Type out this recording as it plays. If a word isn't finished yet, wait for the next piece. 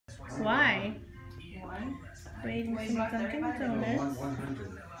Why? One. Waiting for Dunkin' Donuts.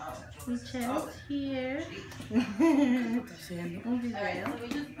 100. The chair is here. Alright, So we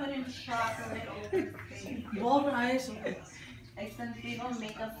just put in chocolate over space. Extensivo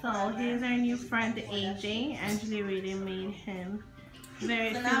makeup. So here's our new friend AJ. Angely really made him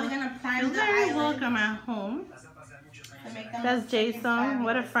very So now we're gonna prime the very eyelid welcome at home. to make them That's look Jason.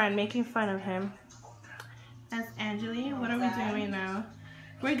 What a fabulous. friend, making fun of him. That's Angely. What are we doing right now?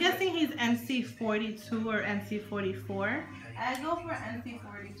 We're guessing he's NC42 or NC44. I go for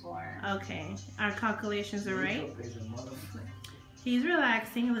NC44. Okay, our calculations are right. He's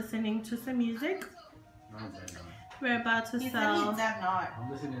relaxing, listening to some music. We're about to sell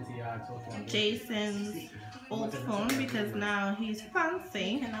I'm listening to y'all talking. Jason's old phone because now he's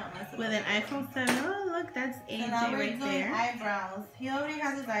fancy with an iPhone 7. Oh, look, that's AJ So now we're right doing there. eyebrows. He already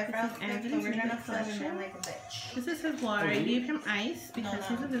has his eyebrows This is fixed, so Angely's we're gonna makeup fill him collection. in like a bitch. This is his water. I gave him ice because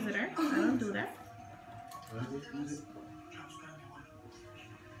he's a visitor. I don't do that.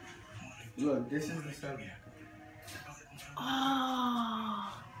 Look, this is the 7.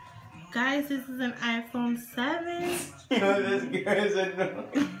 Oh, guys, this is an iPhone 7. This guy's a no.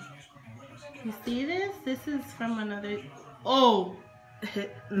 You see this? This is from another. Oh,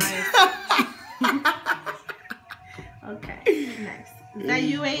 nice. Okay, next. Is that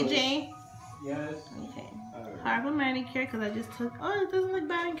you, AJ? Yes. Okay. Harvard manicure because I just took. Oh, it doesn't look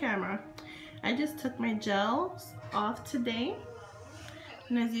bad in camera. I just took my gels off today,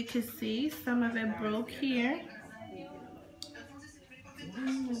 and as you can see, some of it broke here.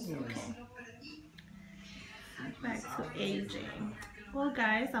 Okay. Back to AJ. Well,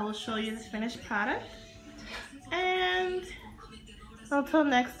 guys, I will show you the finished product. And until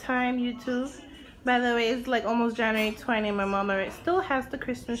next time, YouTube. By the way, it's like almost January 20. My mom still has the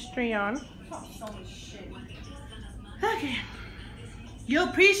Christmas tree on. Okay. You'll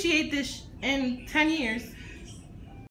appreciate this in 10 years.